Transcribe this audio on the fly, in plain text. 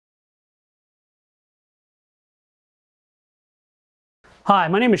Hi,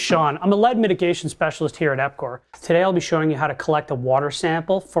 my name is Sean. I'm a lead mitigation specialist here at EPCOR. Today I'll be showing you how to collect a water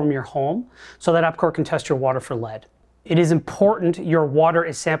sample from your home so that EPCOR can test your water for lead. It is important your water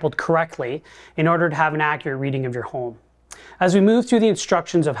is sampled correctly in order to have an accurate reading of your home. As we move through the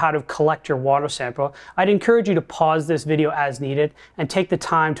instructions of how to collect your water sample, I'd encourage you to pause this video as needed and take the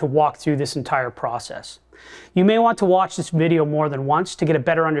time to walk through this entire process. You may want to watch this video more than once to get a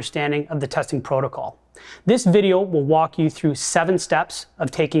better understanding of the testing protocol. This video will walk you through 7 steps of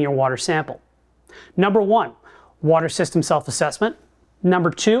taking your water sample. Number 1, water system self-assessment.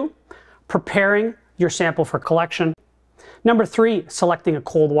 Number 2, preparing your sample for collection. Number 3, selecting a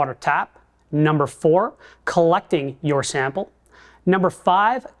cold water tap. Number 4, collecting your sample. Number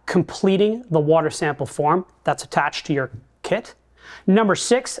 5, completing the water sample form that's attached to your kit. Number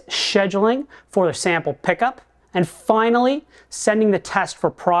 6, scheduling for the sample pickup. And finally, sending the test for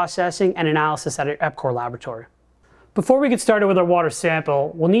processing and analysis at our EPCOR laboratory. Before we get started with our water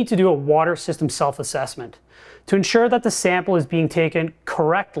sample, we'll need to do a water system self-assessment to ensure that the sample is being taken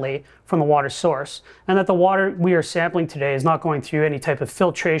correctly from the water source and that the water we are sampling today is not going through any type of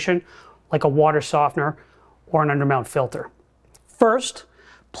filtration like a water softener or an undermount filter. First,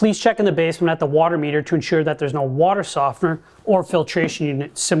 please check in the basement at the water meter to ensure that there's no water softener or filtration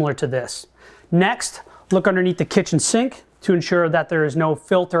unit similar to this. Next, look underneath the kitchen sink to ensure that there is no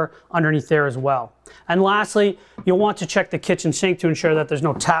filter underneath there as well. And lastly, you'll want to check the kitchen sink to ensure that there's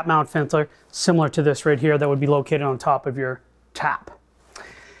no tap mount filter similar to this right here that would be located on top of your tap.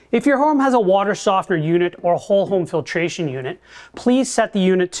 If your home has a water softener unit or a whole home filtration unit, please set the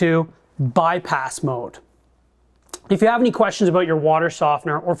unit to bypass mode. If you have any questions about your water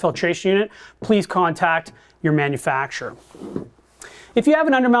softener or filtration unit, please contact your manufacturer. If you have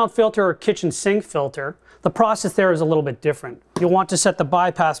an undermount filter or kitchen sink filter, the process there is a little bit different. You'll want to set the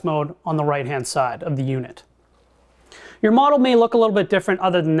bypass mode on the right-hand side of the unit. Your model may look a little bit different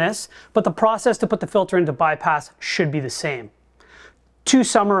other than this, but the process to put the filter into bypass should be the same. To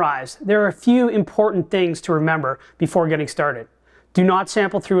summarize, there are a few important things to remember before getting started. Do not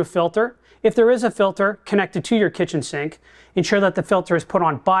sample through a filter. If there is a filter connected to your kitchen sink, ensure that the filter is put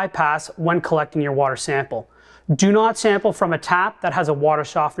on bypass when collecting your water sample. Do not sample from a tap that has a water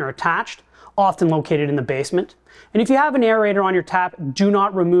softener attached, often located in the basement. And if you have an aerator on your tap, do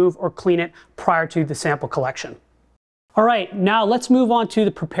not remove or clean it prior to the sample collection. All right, now let's move on to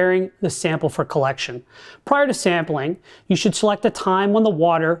preparing the sample for collection. Prior to sampling, you should select a time when the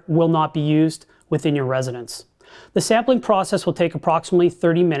water will not be used within your residence. The sampling process will take approximately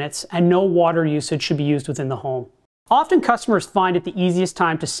 30 minutes and no water usage should be used within the home. Often customers find it the easiest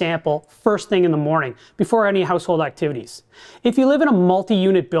time to sample first thing in the morning before any household activities. If you live in a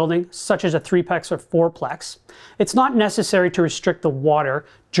multi-unit building, such as a 3-plex or 4-plex, it's not necessary to restrict the water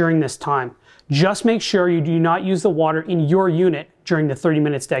during this time. Just make sure you do not use the water in your unit during the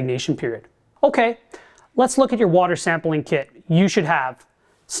 30-minute stagnation period. Okay, let's look at your water sampling kit. You should have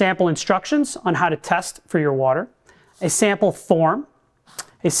sample instructions on how to test for your water, a sample form,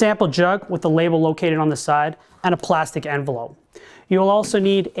 a sample jug with the label located on the side, and a plastic envelope. You will also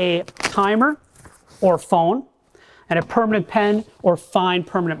need a timer or phone and a permanent pen or fine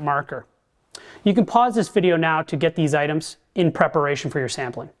permanent marker. You can pause this video now to get these items in preparation for your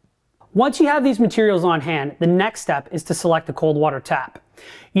sampling. Once you have these materials on hand, the next step is to select a cold water tap.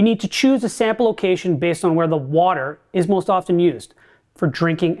 You need to choose a sample location based on where the water is most often used for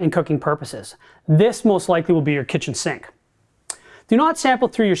drinking and cooking purposes. This most likely will be your kitchen sink. Do not sample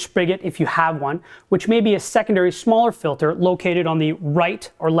through your spigot if you have one, which may be a secondary smaller filter located on the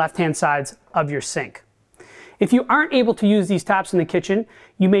right or left-hand sides of your sink. If you aren't able to use these taps in the kitchen,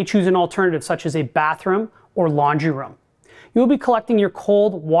 you may choose an alternative such as a bathroom or laundry room. You will be collecting your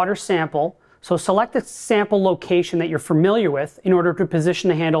cold water sample, so select a sample location that you're familiar with in order to position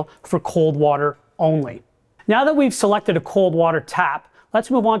the handle for cold water only. Now that we've selected a cold water tap,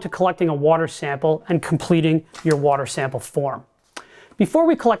 let's move on to collecting a water sample and completing your water sample form. Before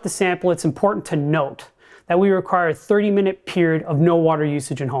we collect the sample, it's important to note that we require a 30-minute period of no water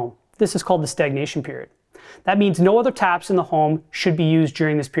usage in home. This is called the stagnation period. That means no other taps in the home should be used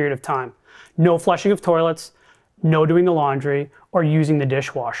during this period of time. No flushing of toilets, no doing the laundry, or using the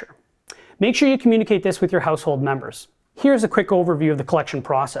dishwasher. Make sure you communicate this with your household members. Here's a quick overview of the collection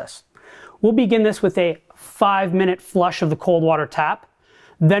process. We'll begin this with a 5-minute flush of the cold water tap.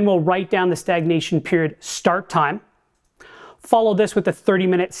 Then we'll write down the stagnation period start time. Follow this with the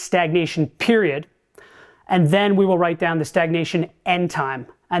 30-minute stagnation period, and then we will write down the stagnation end time.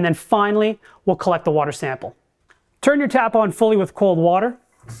 And then finally, we'll collect the water sample. Turn your tap on fully with cold water.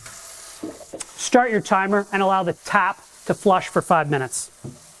 Start your timer and allow the tap to flush for 5 minutes.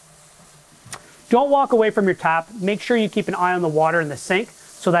 Don't walk away from your tap. Make sure you keep an eye on the water in the sink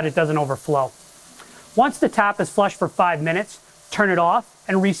so that it doesn't overflow. Once the tap is flushed for 5 minutes, turn it off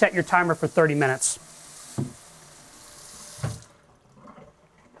and reset your timer for 30 minutes.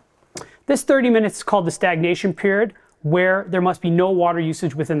 This 30 minutes is called the stagnation period, where there must be no water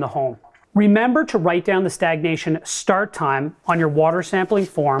usage within the home. Remember to write down the stagnation start time on your water sampling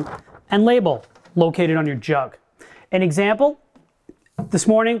form and label located on your jug. An example, this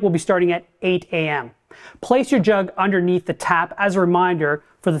morning we'll be starting at 8 a.m. Place your jug underneath the tap as a reminder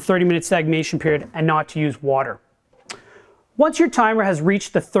for the 30-minute stagnation period and not to use water. Once your timer has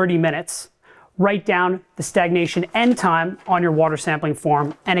reached the 30 minutes, write down the stagnation end time on your water sampling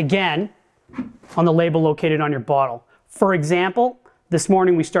form and again on the label located on your bottle. For example, this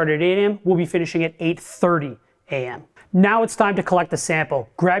morning we started at 8 a.m. We'll be finishing at 8:30 a.m. Now it's time to collect the sample.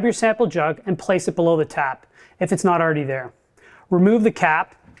 Grab your sample jug and place it below the tap if it's not already there. Remove the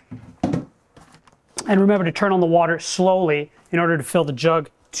cap and remember to turn on the water slowly in order to fill the jug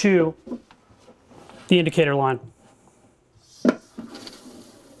to the indicator line.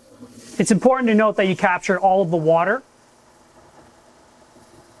 It's important to note that you capture all of the water.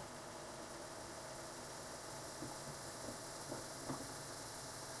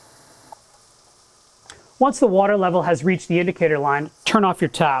 Once the water level has reached the indicator line, turn off your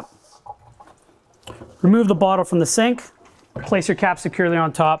tap. Remove the bottle from the sink, place your cap securely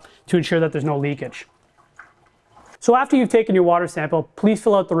on top to ensure that there's no leakage. So after you've taken your water sample, please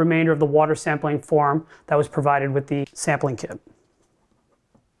fill out the remainder of the water sampling form that was provided with the sampling kit.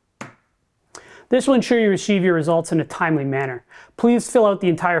 This will ensure you receive your results in a timely manner. Please fill out the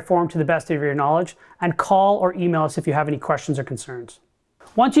entire form to the best of your knowledge and call or email us if you have any questions or concerns.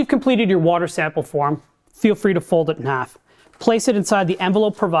 Once you've completed your water sample form, feel free to fold it in half. Place it inside the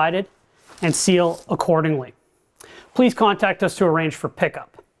envelope provided and seal accordingly. Please contact us to arrange for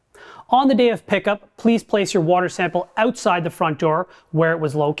pickup. On the day of pickup, please place your water sample outside the front door where it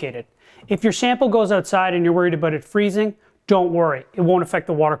was located. If your sample goes outside and you're worried about it freezing, don't worry, it won't affect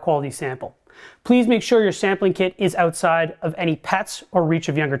the water quality sample. Please make sure your sampling kit is outside of any pets or reach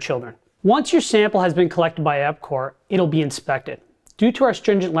of younger children. Once your sample has been collected by EPCOR, it'll be inspected. Due to our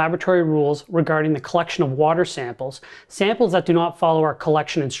stringent laboratory rules regarding the collection of water samples, samples that do not follow our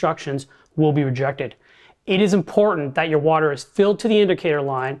collection instructions will be rejected. It is important that your water is filled to the indicator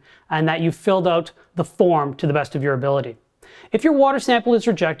line and that you filled out the form to the best of your ability. If your water sample is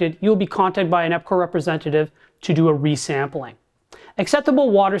rejected, you will be contacted by an EPCOR representative to do a resampling.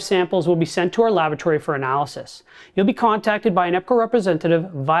 Acceptable water samples will be sent to our laboratory for analysis. You'll be contacted by an EPCOR representative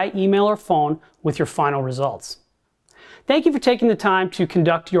via email or phone with your final results. Thank you for taking the time to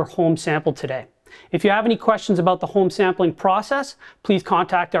conduct your home sample today. If you have any questions about the home sampling process, please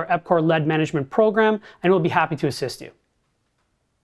contact our EPCOR lead management program and we'll be happy to assist you.